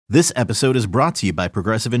This episode is brought to you by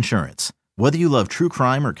Progressive Insurance. Whether you love true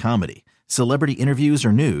crime or comedy, celebrity interviews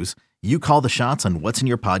or news, you call the shots on what's in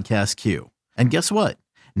your podcast queue. And guess what?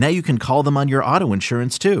 Now you can call them on your auto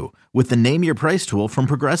insurance too with the Name Your Price tool from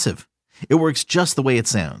Progressive. It works just the way it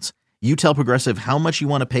sounds. You tell Progressive how much you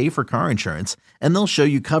want to pay for car insurance, and they'll show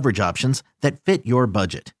you coverage options that fit your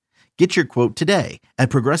budget. Get your quote today at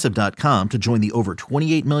Progressive.com to join the over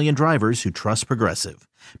 28 million drivers who trust Progressive.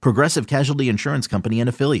 Progressive Casualty Insurance Company and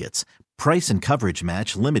Affiliates. Price and coverage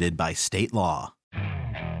match limited by state law.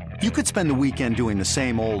 You could spend the weekend doing the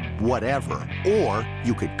same old whatever, or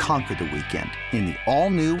you could conquer the weekend in the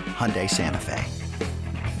all-new Hyundai Santa Fe.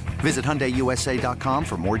 Visit HyundaiUSA.com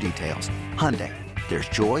for more details. Hyundai, there's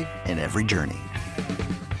joy in every journey.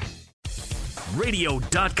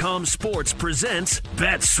 Radio.com Sports presents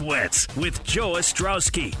Bet Sweats with Joe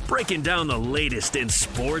Ostrowski, breaking down the latest in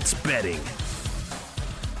sports betting.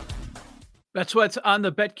 Bet Sweats on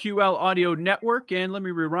the BetQL audio network. And let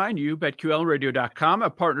me remind you, BetQLRadio.com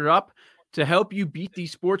have partnered up to help you beat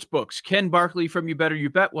these sports books. Ken Barkley from You Better You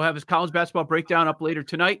Bet will have his college basketball breakdown up later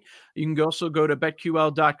tonight. You can also go to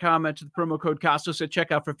BetQL.com, enter the promo code Costos at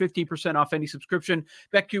checkout for 15% off any subscription.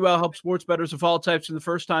 BetQL helps sports bettors of all types, from the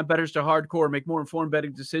first-time bettors to hardcore, make more informed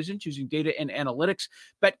betting decisions using data and analytics.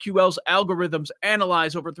 BetQL's algorithms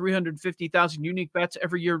analyze over 350,000 unique bets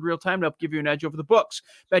every year in real time to help give you an edge over the books.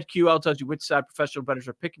 BetQL tells you which side professional bettors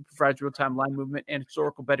are picking, provides real-time line movement and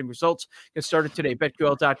historical betting results. Get started today.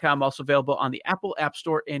 BetQL.com, also available on the Apple App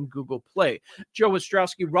Store and Google Play. Joe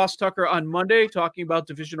Ostrowski, Ross Tucker on Monday, talking about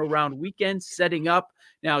divisional round weekend setting up.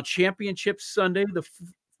 Now, Championship Sunday,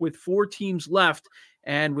 with 4 teams left,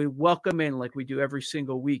 and we welcome in, like we do every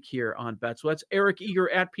single week here on Bet Sweats, Eric Eager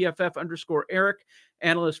at PFF_Eric,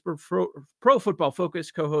 analyst for Pro Football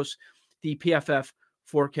Focus, co-host the PFF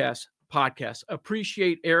Forecast podcast.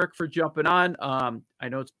 Appreciate Eric for jumping on.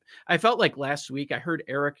 I felt like last week I heard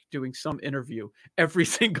Eric doing some interview every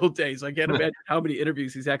single day, so I can't imagine how many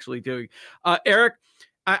interviews he's actually doing. Eric,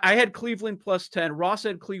 I had Cleveland plus 10. Ross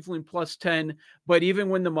had Cleveland plus 10, but even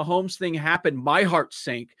when the Mahomes thing happened, my heart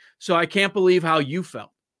sank. So I can't believe how you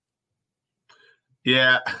felt.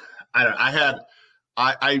 Yeah,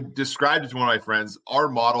 I described it to one of my friends. Our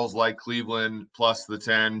models like Cleveland plus the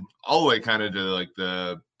 10, all the way kind of to like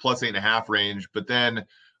the plus 8.5 range. But then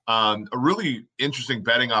a really interesting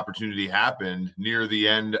betting opportunity happened near the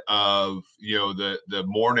end of the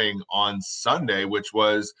morning on Sunday, which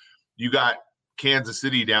was you got Kansas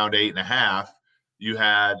City down to 8.5. You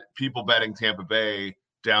had people betting Tampa Bay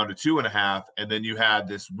down to 2.5, and then you had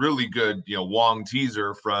this really good Wong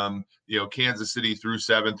teaser from Kansas City through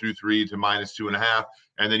 7 through 3 to minus 2.5,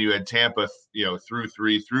 and then you had Tampa through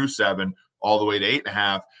 3 through 7 all the way to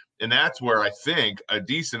 8.5. And that's where I think a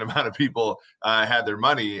decent amount of people had their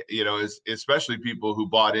money, especially people who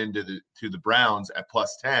bought into the Browns at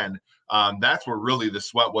plus 10. That's where really the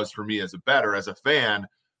sweat was for me as a bettor, as a fan.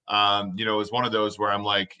 It was one of those where I'm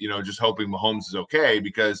like, just hoping Mahomes is okay,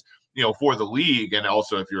 because for the league, and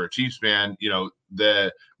also if you're a Chiefs fan,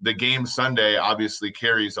 the game Sunday obviously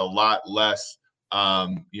carries a lot less,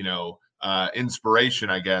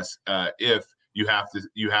 inspiration, I guess, if you have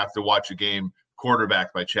to watch a game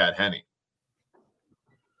quarterbacked by Chad Henne.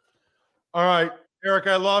 All right, Eric,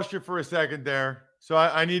 I lost you for a second there, so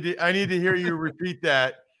I need to hear you repeat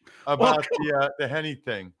that about the Henne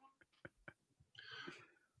thing.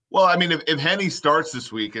 Well, I mean, if Henne starts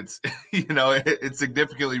this week, it's it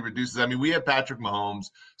significantly reduces. I mean, we have Patrick Mahomes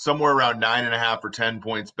somewhere around 9.5 or 10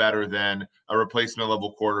 points better than a replacement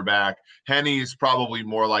level quarterback. Henne is probably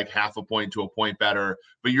more like half a point to a point better,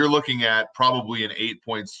 but you're looking at probably an 8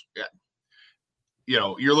 points.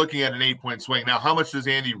 You're looking at an 8-point swing. Now, how much does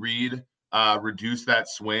Andy Reid reduce that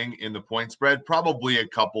swing in the point spread? Probably a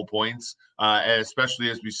couple points, and especially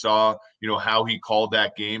as we saw, how he called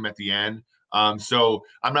that game at the end. So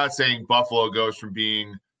I'm not saying Buffalo goes from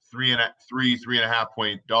being 3.5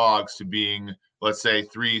 point dogs to being, let's say,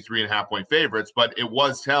 3.5 point favorites, but it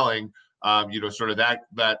was telling, sort of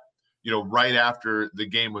that right after the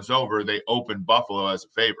game was over, they opened Buffalo as a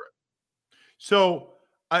favorite. So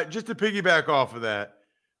just to piggyback off of that,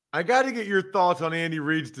 I got to get your thoughts on Andy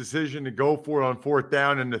Reid's decision to go for it on 4th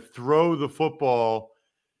down and to throw the football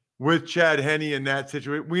with Chad Henne in that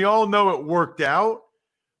situation. We all know it worked out,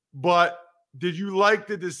 but did you like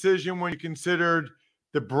the decision when you considered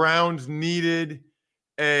the Browns needed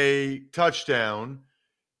a touchdown?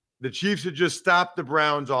 The Chiefs had just stopped the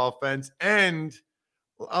Browns offense, and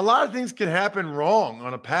a lot of things can happen wrong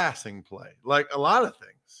on a passing play, like a lot of things.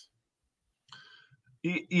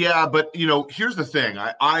 Yeah, but here's the thing.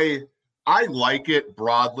 I like it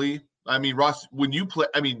broadly I mean, Ross, when you play,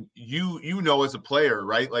 I mean, you know, as a player,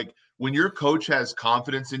 right? Like when your coach has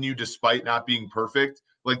confidence in you despite not being perfect,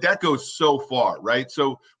 like that goes so far, right?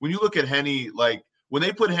 So when you look at Henne, like when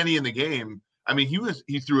they put Henne in the game, I mean,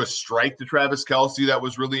 he threw a strike to Travis Kelce that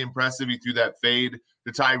was really impressive. He threw that fade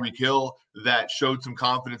to Tyreek Hill that showed some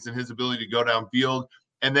confidence in his ability to go downfield.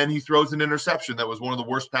 And then he throws an interception that was one of the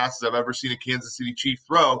worst passes I've ever seen a Kansas City Chief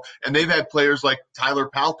throw. And they've had players like Tyler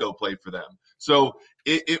Palko play for them. So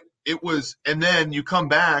it was, and then you come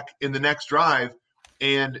back in the next drive,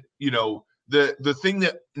 and you know the thing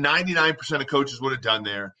that 99% of coaches would have done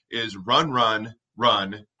there is run,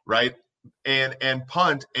 right, and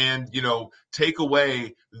punt, and you know take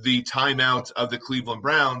away the timeouts of the Cleveland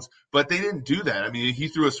Browns, but they didn't do that. I mean, he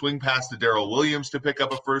threw a swing pass to Darrell Williams to pick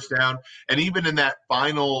up a first down, and even in that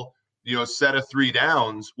final set of 3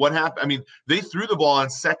 downs, what happened? I mean, they threw the ball on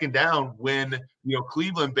second down when,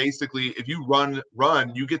 Cleveland basically, if you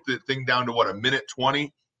run, you get the thing down to a minute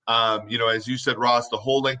 20. As you said, Ross, the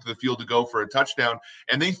whole length of the field to go for a touchdown.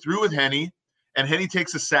 And they threw with Henne, and Henne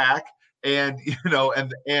takes a sack, and,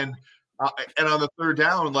 and on the third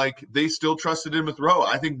down, like they still trusted him to throw.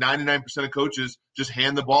 I think 99% of coaches just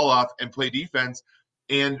hand the ball off and play defense.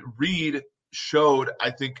 And Reid showed,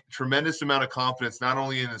 I think, tremendous amount of confidence, not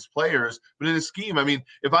only in his players, but in his scheme. I mean,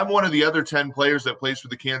 if I'm one of the other 10 players that plays for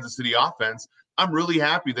the Kansas City offense, I'm really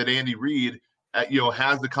happy that Andy Reid,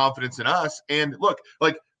 has the confidence in us. And look,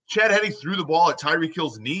 like Chad Henne threw the ball at Tyreek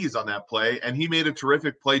Hill's knees on that play, and he made a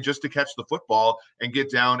terrific play just to catch the football and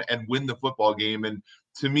get down and win the football game. And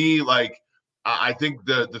to me, like, I think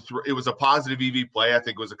it was a positive EV play. I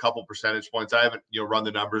think it was a couple percentage points. I haven't, run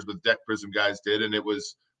the numbers, but the Deck Prism guys did, and it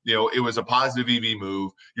was a positive EV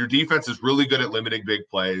move. Your defense is really good at limiting big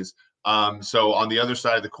plays. So on the other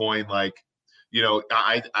side of the coin, like,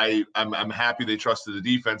 I'm happy they trusted the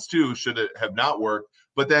defense too. Should it have not worked?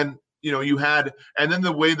 But then, and then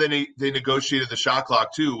the way they negotiated the shot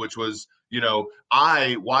clock too, which was,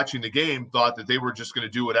 I, watching the game, thought that they were just going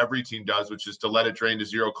to do what every team does, which is to let it drain to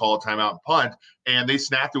 0, call a timeout, and punt. And they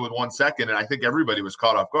snapped it with 1 second. And I think everybody was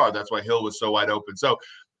caught off guard. That's why Hill was so wide open. So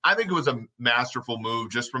I think it was a masterful move,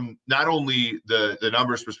 just from not only the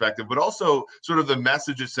numbers perspective, but also sort of the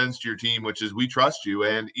message it sends to your team, which is we trust you.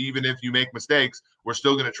 And even if you make mistakes, we're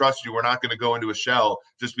still going to trust you. We're not going to go into a shell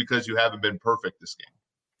just because you haven't been perfect this game.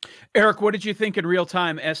 Eric, what did you think in real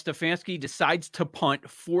time as Stefanski decides to punt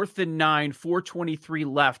 4th and 9,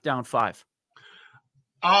 4:23 left, down 5?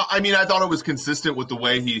 I mean, I thought it was consistent with the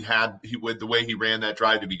way he ran that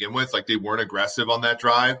drive to begin with. Like, they weren't aggressive on that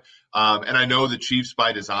drive. And I know the Chiefs,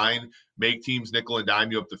 by design, make teams nickel and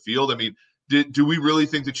dime you up the field. I mean, do we really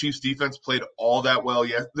think the Chiefs defense played all that well?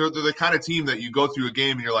 Yes. They're the kind of team that you go through a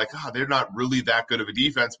game and you're like, they're not really that good of a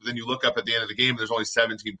defense. But then you look up at the end of the game, and there's only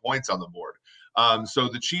 17 points on the board. So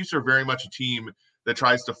the Chiefs are very much a team that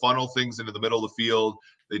tries to funnel things into the middle of the field.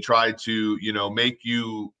 They try to, make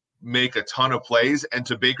you make a ton of plays. And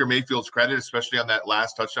to Baker Mayfield's credit, especially on that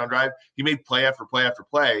last touchdown drive, he made play after play after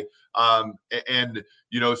play.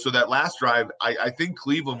 So that last drive, I think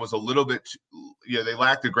Cleveland was a little bit, they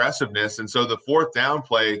lacked aggressiveness. And so the 4th down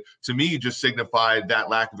play, to me, just signified that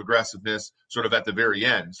lack of aggressiveness sort of at the very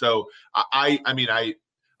end. So I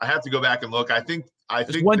have to go back and look. I think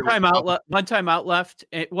one timeout left.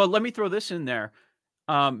 Well, let me throw this in there.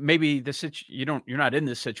 Maybe you're not in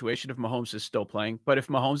this situation if Mahomes is still playing, but if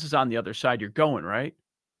Mahomes is on the other side, you're going, right?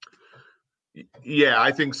 Yeah,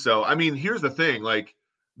 I think so. I mean, here's the thing, like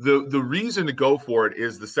the reason to go for it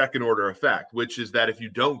is the second order effect, which is that if you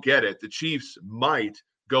don't get it, the Chiefs might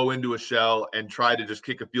go into a shell and try to just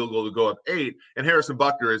kick a field goal to go up 8. And Harrison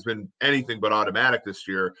Butker has been anything but automatic this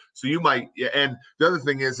year. So you might, and the other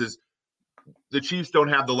thing is the Chiefs don't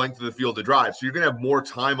have the length of the field to drive. So you're going to have more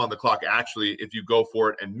time on the clock, actually, if you go for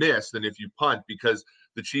it and miss than if you punt, because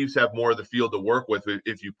the Chiefs have more of the field to work with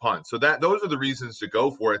if you punt. So those are the reasons to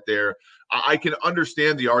go for it there. I can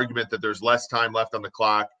understand the argument that there's less time left on the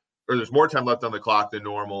clock, or there's more time left on the clock than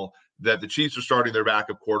normal, that the Chiefs are starting their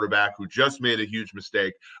backup quarterback who just made a huge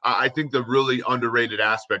mistake. I think the really underrated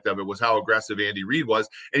aspect of it was how aggressive Andy Reid was.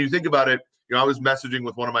 And you think about it, I was messaging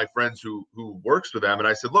with one of my friends who works for them, and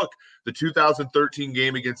I said, look, the 2013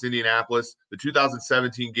 game against Indianapolis, the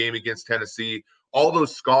 2017 game against Tennessee, all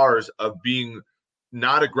those scars of being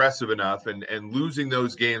not aggressive enough and losing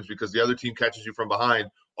those games because the other team catches you from behind,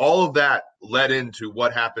 all of that led into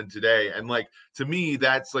what happened today. And like, to me,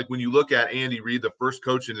 that's like when you look at Andy Reid, the first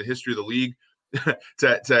coach in the history of the league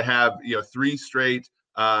to have, 3 straight,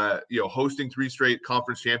 hosting 3 straight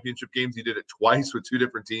conference championship games. He did it twice with 2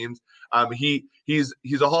 different teams.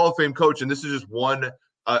 He's a Hall of Fame coach, and this is just one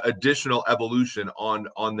additional evolution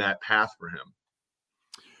on that path for him.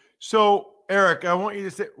 So, Eric, I want you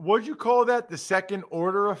to say, what'd you call that? The second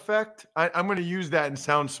order effect? I'm going to use that and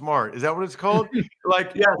sound smart. Is that what it's called?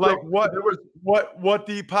 Like, Yeah, like so what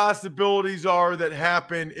the possibilities are that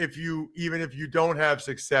happen even if you don't have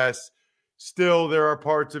success, still there are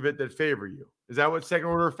parts of it that favor you. Is that what second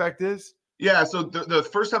order effect is? Yeah, so the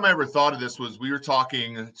first time I ever thought of this was we were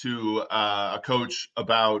talking to a coach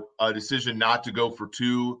about a decision not to go for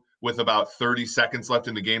two with about 30 seconds left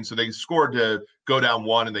in the game. So they scored to go down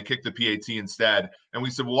one and they kicked the PAT instead. And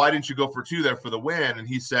we said, well, why didn't you go for two there for the win? And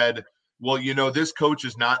he said, well, this coach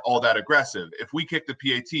is not all that aggressive. If we kick the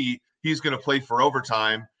PAT, he's going to play for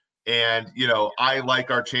overtime. And, I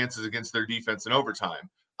like our chances against their defense in overtime.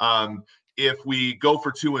 If we go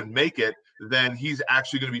for two and make it, then he's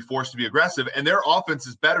actually going to be forced to be aggressive. And their offense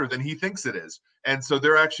is better than he thinks it is. And so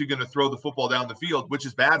they're actually going to throw the football down the field, which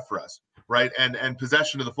is bad for us, right? And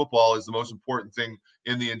possession of the football is the most important thing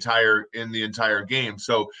in the entire game.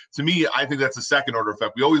 So to me, I think that's a second order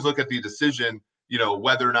effect. We always look at the decision,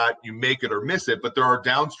 whether or not you make it or miss it, but there are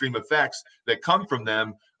downstream effects that come from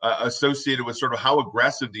them associated with sort of how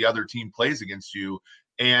aggressive the other team plays against you.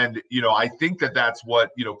 And, I think that's what,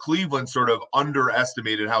 Cleveland sort of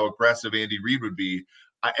underestimated how aggressive Andy Reid would be.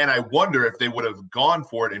 And I wonder if they would have gone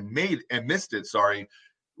for it and missed it.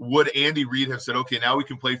 Would Andy Reid have said, okay, now we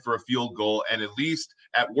can play for a field goal and at least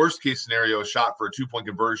at worst case scenario, a shot for a 2-point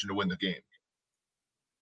conversion to win the game?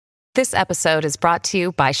 This episode is brought to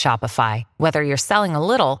you by Shopify. Whether you're selling a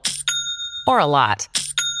little or a lot,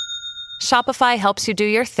 Shopify helps you do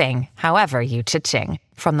your thing, however you cha-ching.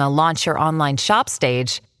 From the launch your online shop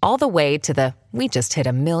stage, all the way to the we just hit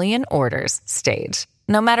 1 million orders stage.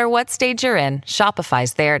 No matter what stage you're in,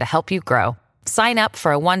 Shopify's there to help you grow. Sign up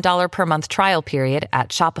for a $1 per month trial period at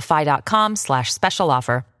shopify.com/special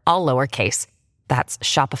offer, all lowercase. That's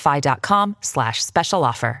shopify.com/special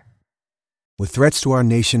offer. With threats to our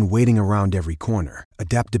nation waiting around every corner,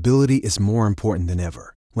 adaptability is more important than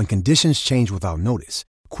ever. When conditions change without notice,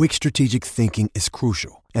 quick strategic thinking is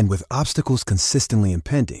crucial. And with obstacles consistently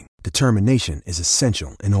impending, determination is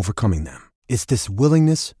essential in overcoming them. It's this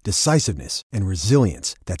willingness, decisiveness, and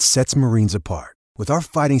resilience that sets Marines apart. With our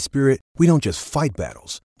fighting spirit, we don't just fight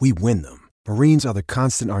battles, we win them. Marines are the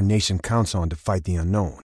constant our nation counts on to fight the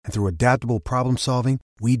unknown. And through adaptable problem solving,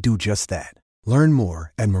 we do just that. Learn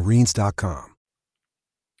more at Marines.com.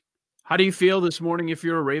 How do you feel this morning if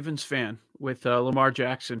you're a Ravens fan with Lamar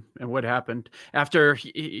Jackson and what happened after,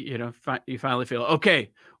 you finally feel,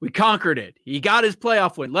 okay, we conquered it. He got his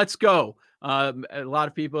playoff win. Let's go. A lot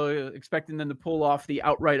of people expecting them to pull off the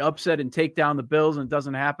outright upset and take down the Bills, and it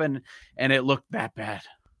doesn't happen. And it looked that bad.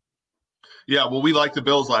 Yeah, well, we liked the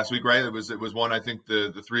Bills last week, right? It was one, I think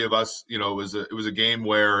the three of us, it was a game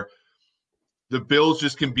where the Bills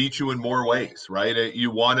just can beat you in more ways, right? You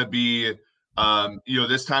want to be,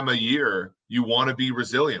 this time of year, you want to be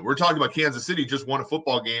resilient. We're talking about Kansas City just won a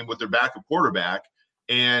football game with their backup quarterback.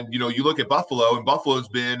 And, you look at Buffalo, and Buffalo's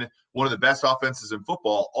been one of the best offenses in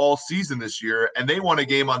football all season this year. And they won a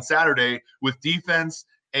game on Saturday with defense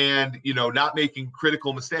and, not making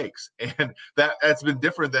critical mistakes. And that's been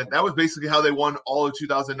different. That was basically how they won all of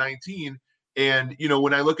 2019. And,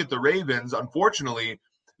 when I look at the Ravens, unfortunately,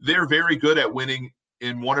 they're very good at winning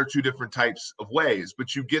in one or two different types of ways,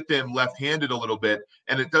 but you get them left-handed a little bit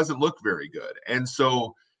and it doesn't look very good. And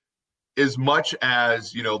so as much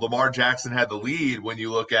as, Lamar Jackson had the lead, when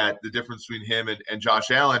you look at the difference between him and Josh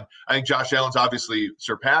Allen, I think Josh Allen's obviously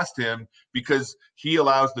surpassed him because he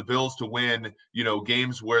allows the Bills to win,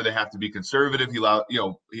 games where they have to be conservative.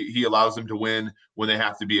 He allows them to win when they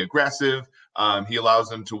have to be aggressive. He allows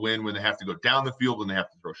them to win when they have to go down the field, when they have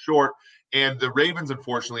to throw short. And the Ravens,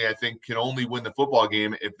 unfortunately, I think can only win the football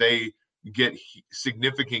game if they get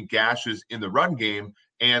significant gashes in the run game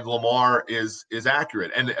and Lamar is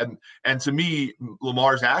accurate. And to me,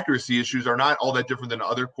 Lamar's accuracy issues are not all that different than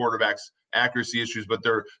other quarterbacks' accuracy issues, but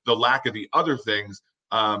they're the lack of the other things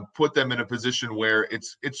put them in a position where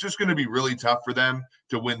it's just going to be really tough for them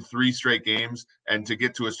to win 3 straight games and to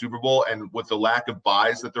get to a Super Bowl. And with the lack of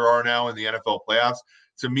buys that there are now in the NFL playoffs,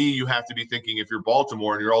 to me, you have to be thinking, if you're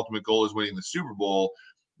Baltimore and your ultimate goal is winning the Super Bowl,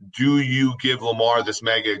 do you give Lamar this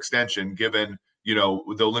mega extension given, the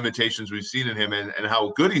limitations we've seen in him and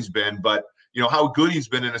how good he's been, but, how good he's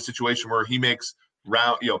been in a situation where he makes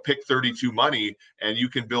pick 32 money and you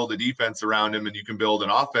can build a defense around him and you can build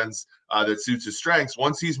an offense that suits his strengths.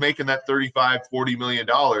 Once he's making that $35-40 million,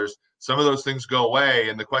 some of those things go away.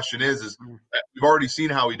 And the question is we've already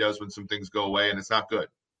seen how he does when some things go away and it's not good.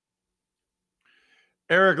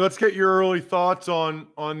 Eric, let's get your early thoughts on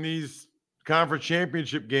these conference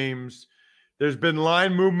championship games. There's been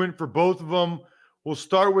line movement for both of them. We'll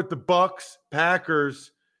start with the Bucs,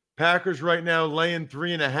 Packers. Packers right now laying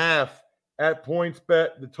 3.5 at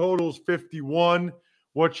PointsBet. The total's 51.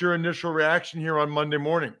 What's your initial reaction here on Monday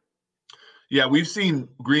morning? Yeah, we've seen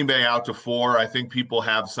Green Bay out to 4. I think people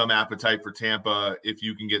have some appetite for Tampa if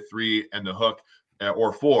you can get 3 and the hook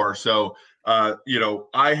or 4. So, I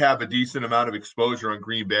have a decent amount of exposure on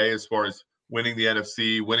Green Bay as far as winning the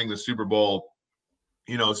NFC, winning the Super Bowl.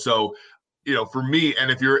 For me,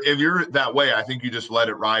 and if you're that way, I think you just let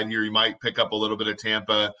it ride here. You might pick up a little bit of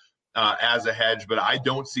Tampa as a hedge, but I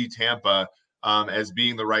don't see Tampa as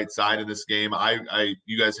being the right side in this game.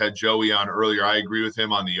 You guys had Joey on earlier. I agree with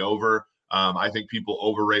him on the over. I think people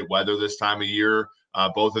overrate weather this time of year.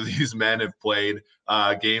 Both of these men have played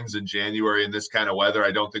games in January in this kind of weather.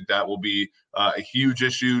 I don't think that will be a huge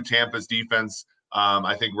issue. Tampa's defense,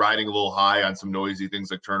 I think, riding a little high on some noisy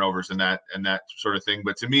things like turnovers and that sort of thing.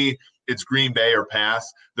 But to me, it's Green Bay or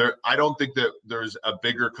pass. I don't think that there's a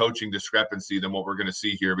bigger coaching discrepancy than what we're going to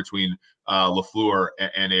see here between LaFleur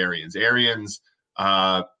and Arians. Arians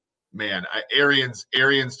to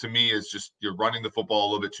me is just, you're running the football a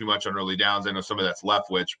little bit too much on early downs. I know some of that's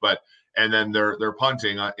Leftwich, and then they're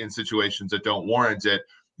punting in situations that don't warrant it.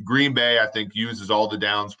 Green Bay, I think, uses all the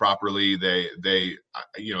downs properly. They're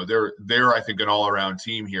I think an all-around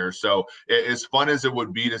team here. So as fun as it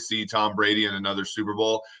would be to see Tom Brady in another Super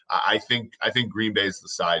Bowl, I think Green Bay is the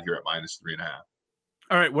side here at -3.5.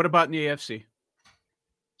 All right, what about in the AFC?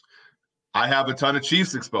 I have a ton of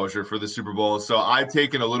Chiefs exposure for the Super Bowl, so I've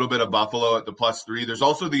taken a little bit of Buffalo at the +3. There's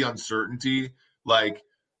also the uncertainty, about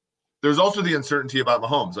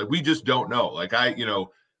Mahomes. We just don't know.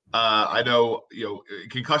 I know,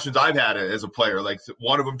 concussions I've had as a player,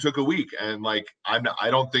 one of them took a week, and I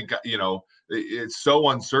don't think, it's so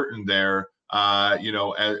uncertain there,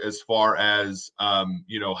 as far as,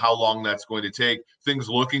 how long that's going to take. Things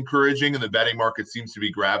look encouraging, and the betting market seems to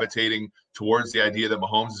be gravitating towards the idea that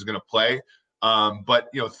Mahomes is going to play. But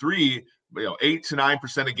 8 to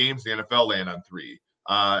 9% of games in the NFL land on 3.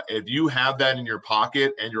 If you have that in your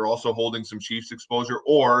pocket and you're also holding some Chiefs exposure,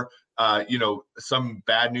 or some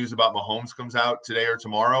bad news about Mahomes comes out today or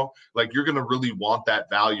tomorrow, you're going to really want that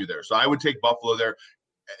value there. So I would take Buffalo there.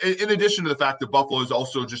 In addition to the fact that Buffalo is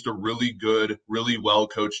also just a really good, really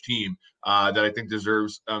well-coached team that I think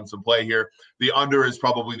deserves some play here. The under is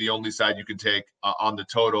probably the only side you can take on the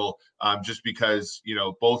total, just because,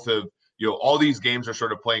 both of, all these games are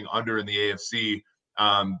sort of playing under in the AFC.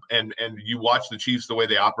 And you watch the Chiefs, the way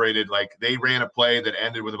they operated, they ran a play that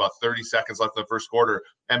ended with about 30 seconds left in the first quarter,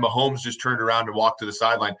 and Mahomes just turned around and walked to the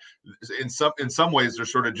sideline. In some ways, they're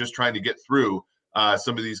sort of just trying to get through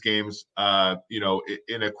some of these games,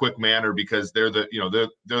 in a quick manner, because they're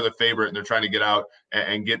the favorite, and they're trying to get out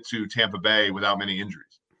and get to Tampa Bay without many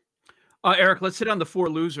injuries. Eric, let's hit on the 4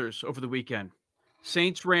 losers over the weekend: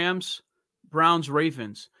 Saints, Rams, Browns,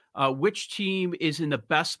 Ravens. Which team is in the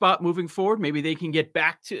best spot moving forward? Maybe they can get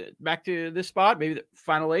back to this spot, maybe the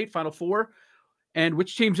final 8, final 4. And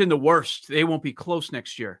which team's in the worst? They won't be close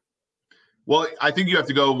next year. Well, I think you have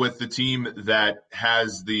to go with the team that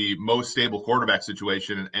has the most stable quarterback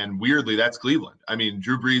situation, and weirdly, that's Cleveland. I mean,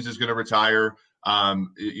 Drew Brees is going to retire.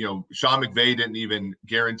 Sean McVay didn't even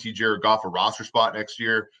guarantee Jared Goff a roster spot next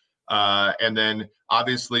year. And then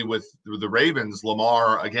obviously with the Ravens,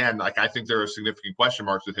 Lamar, again, I think there are significant question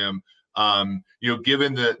marks with him.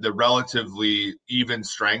 Given the relatively even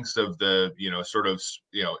strengths of the,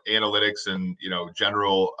 analytics and,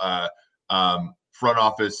 general front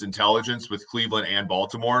office intelligence with Cleveland and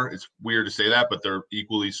Baltimore. It's weird to say that, but they're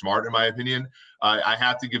equally smart in my opinion. I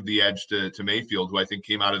have to give the edge to Mayfield, who I think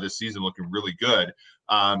came out of this season looking really good.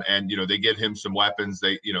 And they get him some weapons.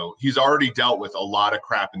 He's already dealt with a lot of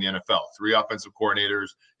crap in the NFL. 3 offensive coordinators,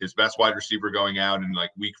 his best wide receiver going out in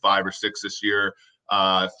week 5 or 6 this year,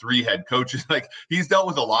 3 head coaches. He's dealt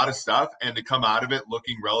with a lot of stuff, and to come out of it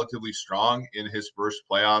looking relatively strong in his first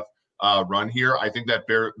playoff run here, I think that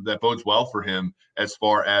bodes well for him as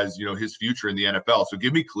far as his future in the NFL. So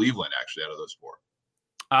give me Cleveland actually out of those 4.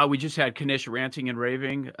 We just had Kanish ranting and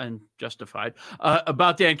raving, and justified,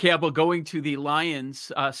 about Dan Campbell going to the Lions.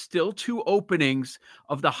 Still 2 openings.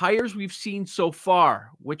 Of the hires we've seen so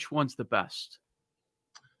far, which one's the best?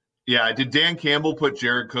 Yeah, did Dan Campbell put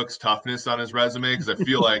Jared Cook's toughness on his resume? Because I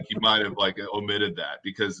feel like he might have omitted that.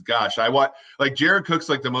 Because gosh, Jared Cook's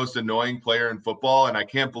the most annoying player in football, and I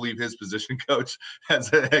can't believe his position coach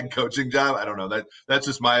has a head coaching job. I don't know, that's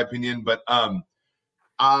just my opinion. But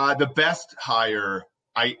the best hire,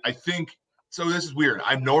 I think, so this is weird.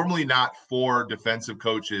 I'm normally not for defensive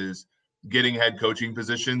coaches getting head coaching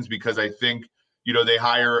positions, because I think, they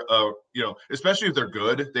hire, especially if they're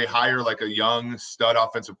good, they hire a young stud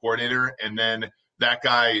offensive coordinator, and then that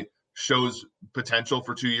guy shows potential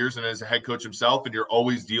for 2 years and as a head coach himself, and you're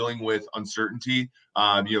always dealing with uncertainty.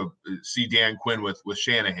 See Dan Quinn with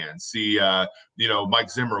Shanahan, see Mike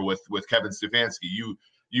Zimmer with Kevin Stefanski.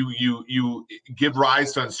 You give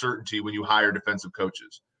rise to uncertainty when you hire defensive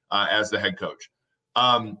coaches as the head coach.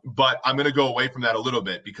 But I'm going to go away from that a little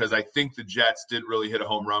bit because I think the Jets didn't really hit a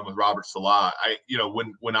home run with Robert Saleh.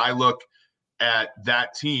 When I look at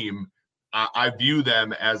that team, I view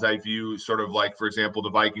them as I view sort of like, for example, the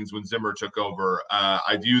Vikings when Zimmer took over.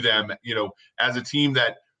 I view them, as a team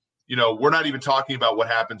that, we're not even talking about what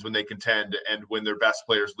happens when they contend and when their best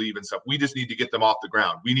players leave and stuff. We just need to get them off the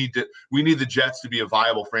ground. We need the Jets to be a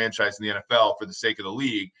viable franchise in the NFL for the sake of the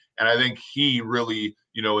league. And I think he really,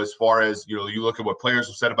 as far as, you look at what players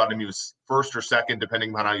have said about him, he was first or second,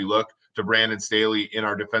 depending on how you look, to Brandon Staley in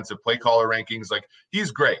our defensive play caller rankings. Like,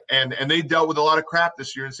 he's great. And they dealt with a lot of crap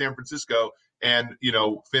this year in San Francisco and,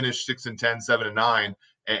 finished 6-10, 7-9.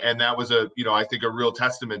 And that was I think a real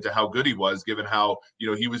testament to how good he was, given how,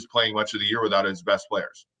 he was playing much of the year without his best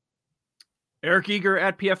players. Eric Eager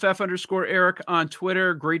at PFF_Eric on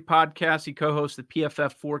Twitter. Great podcast. He co-hosts the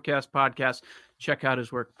PFF Forecast podcast. Check out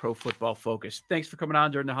his work, Pro Football Focus. Thanks for coming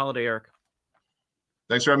on during the holiday, Eric.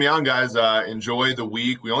 Thanks for having me on, guys. Enjoy the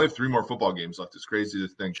week. We only have 3 more football games left. It's crazy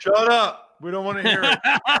to think. Shut up. We don't want to hear it.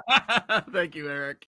 Thank you, Eric.